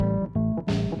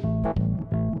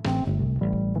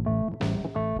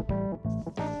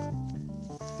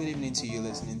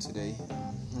listening today.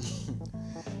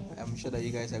 I'm sure that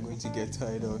you guys are going to get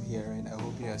tired of hearing. I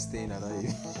hope you are staying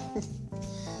alive.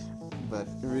 But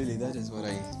really, that is what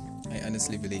I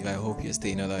honestly believe. I hope you're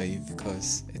staying alive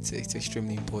because it's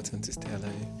extremely important to stay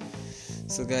alive.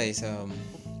 So, guys,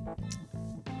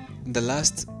 the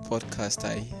last podcast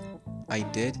I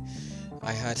did,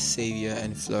 I had Xavier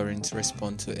and Florence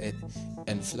respond to it,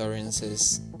 and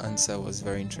Florence's answer was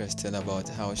very interesting about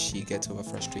how she gets over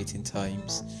frustrating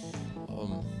times.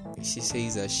 She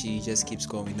says that she just keeps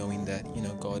going, knowing that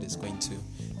God is going to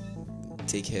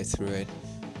take her through it.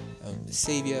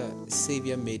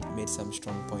 Xavier made some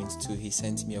strong points too. He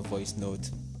sent me a voice note.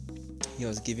 He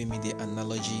was giving me the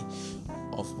analogy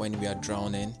of when we are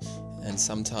drowning, and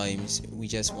sometimes we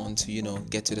just want to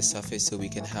get to the surface so we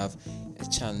can have a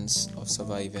chance of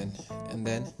surviving. And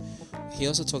then he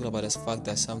also talked about the fact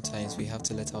that sometimes we have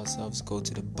to let ourselves go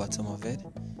to the bottom of it.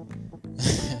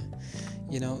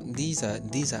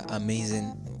 These are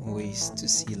amazing ways to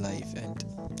see life. And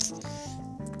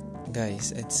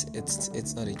guys,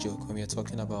 it's not a joke when we are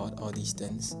talking about all these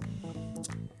things.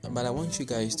 But I want you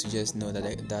guys to just know that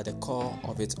the core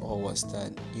of it all was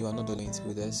that you are not going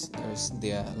through this.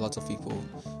 There are a lot of people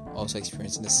also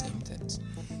experiencing the same things.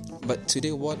 But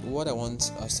today, what I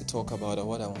want us to talk about, or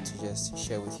what I want to just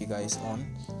share with you guys on,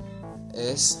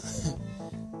 is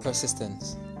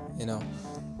persistence.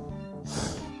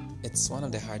 It's one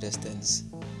of the hardest things.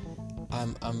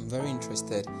 I'm very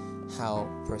interested how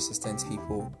persistent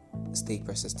people stay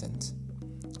persistent.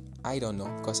 I don't know,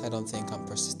 because I don't think I'm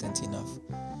persistent enough.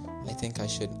 I think I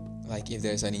should, if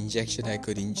there's an injection I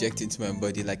could inject into my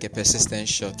body, like a persistent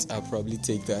shot, I'll probably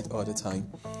take that all the time.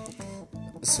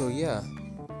 So yeah,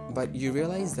 but you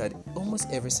realize that almost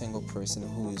every single person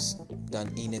who's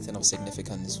done anything of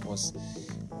significance was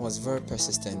very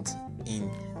persistent in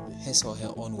his or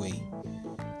her own way.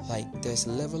 There's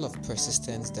a level of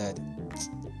persistence that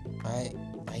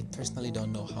I personally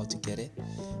don't know how to get it,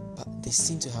 but they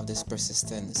seem to have this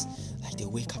persistence. They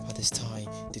wake up at this time,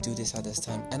 they do this at this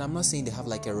time. And I'm not saying they have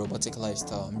a robotic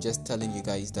lifestyle. I'm just telling you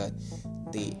guys that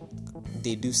they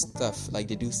do stuff, they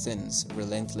do things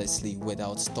relentlessly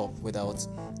without stopping.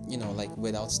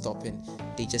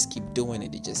 They just keep doing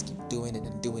it. They just keep doing it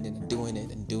and doing it and doing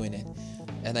it and doing it.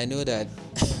 And I know that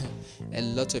a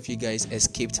lot of you guys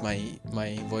escaped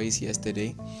my voice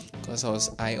yesterday because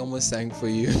I almost sang for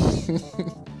you.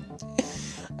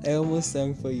 I almost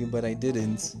sang for you, but I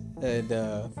didn't. And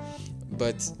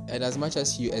as much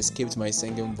as you escaped my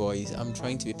singing voice, I'm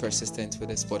trying to be persistent with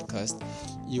this podcast.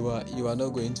 You are not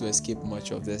going to escape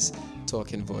much of this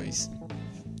talking voice.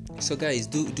 So guys,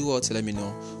 do also let me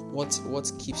know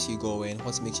what keeps you going,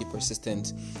 what makes you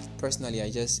persistent. Personally,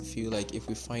 I just feel like if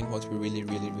we find what we really,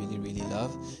 really, really, really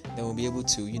love, then we'll be able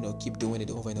to keep doing it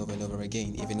over and over and over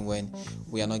again, even when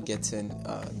we are not getting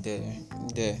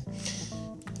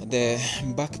the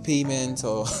back payment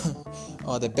or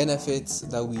the benefits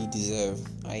that we deserve.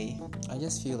 I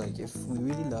just feel like if we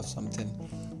really love something,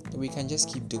 we can just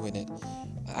keep doing it.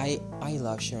 I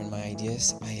love sharing my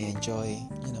ideas. I enjoy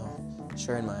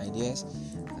sharing my ideas.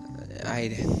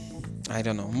 I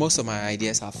don't know. Most of my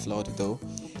ideas are flawed though.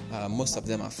 Most of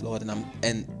them are flawed,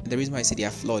 and the reason why I say they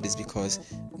are flawed is because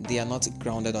they are not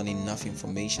grounded on enough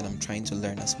information. I'm trying to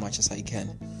learn as much as I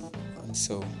can.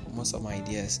 So most of my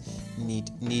ideas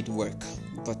need work,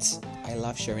 but I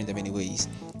love sharing them anyways.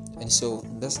 And so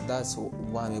that's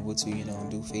why I'm able to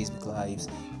do Facebook Lives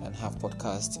and have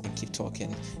podcasts and keep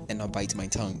talking and not bite my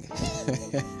tongue.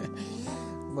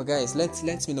 But guys,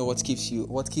 let me know what keeps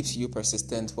you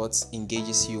persistent, what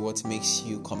engages you, what makes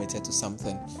you committed to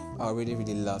something. I really,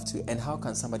 really love to. And how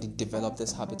can somebody develop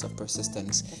this habit of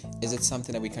persistence? Is it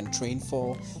something that we can train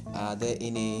for? Are there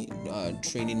any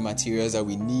training materials that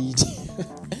we need?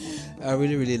 I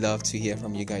really, really love to hear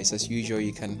from you guys. As usual,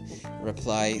 you can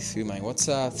reply through my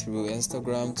WhatsApp, through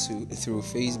Instagram, through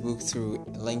Facebook, through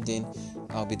LinkedIn.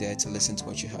 I'll be there to listen to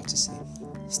what you have to say.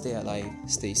 Stay alive,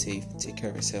 stay safe, take care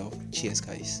of yourself. Cheers,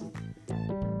 guys.